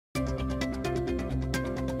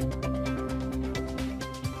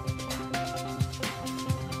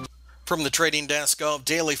From the trading desk of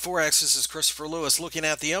Daily Forex, this is Christopher Lewis looking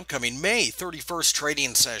at the upcoming May 31st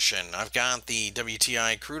trading session. I've got the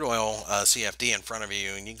WTI Crude Oil CFD in front of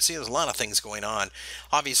you, and you can see there's a lot of things going on.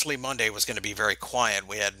 Obviously, Monday was going to be very quiet.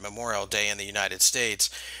 We had Memorial Day in the United States,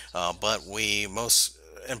 but we most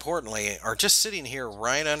importantly are just sitting here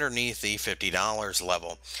right underneath the $50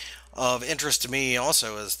 level. Of interest to me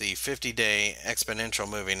also is the 50-day exponential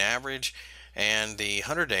moving average and the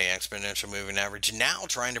 100-day exponential moving average now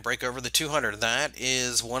trying to break over the 200. That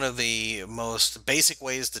is one of the most basic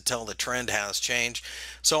ways to tell the trend has changed.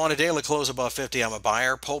 So on a daily close above 50, I'm a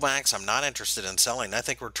buyer. Pullbacks, I'm not interested in selling. I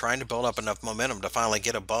think we're trying to build up enough momentum to finally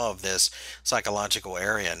get above this psychological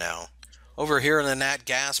area now. Over here in the nat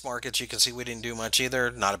gas markets, you can see we didn't do much either.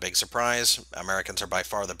 Not a big surprise. Americans are by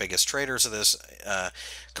far the biggest traders of this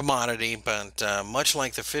commodity, but much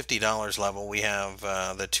like the $50 level, we have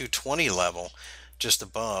the 220 level just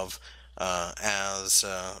above as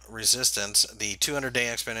resistance. The 200-day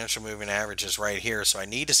exponential moving average is right here, so I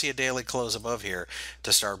need to see a daily close above here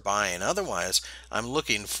to start buying. Otherwise, I'm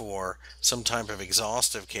looking for some type of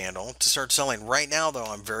exhaustive candle to start selling. Right now, though,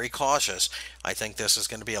 I'm very cautious. I think this is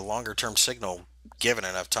going to be a longer-term signal given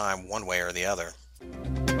enough time one way or the other.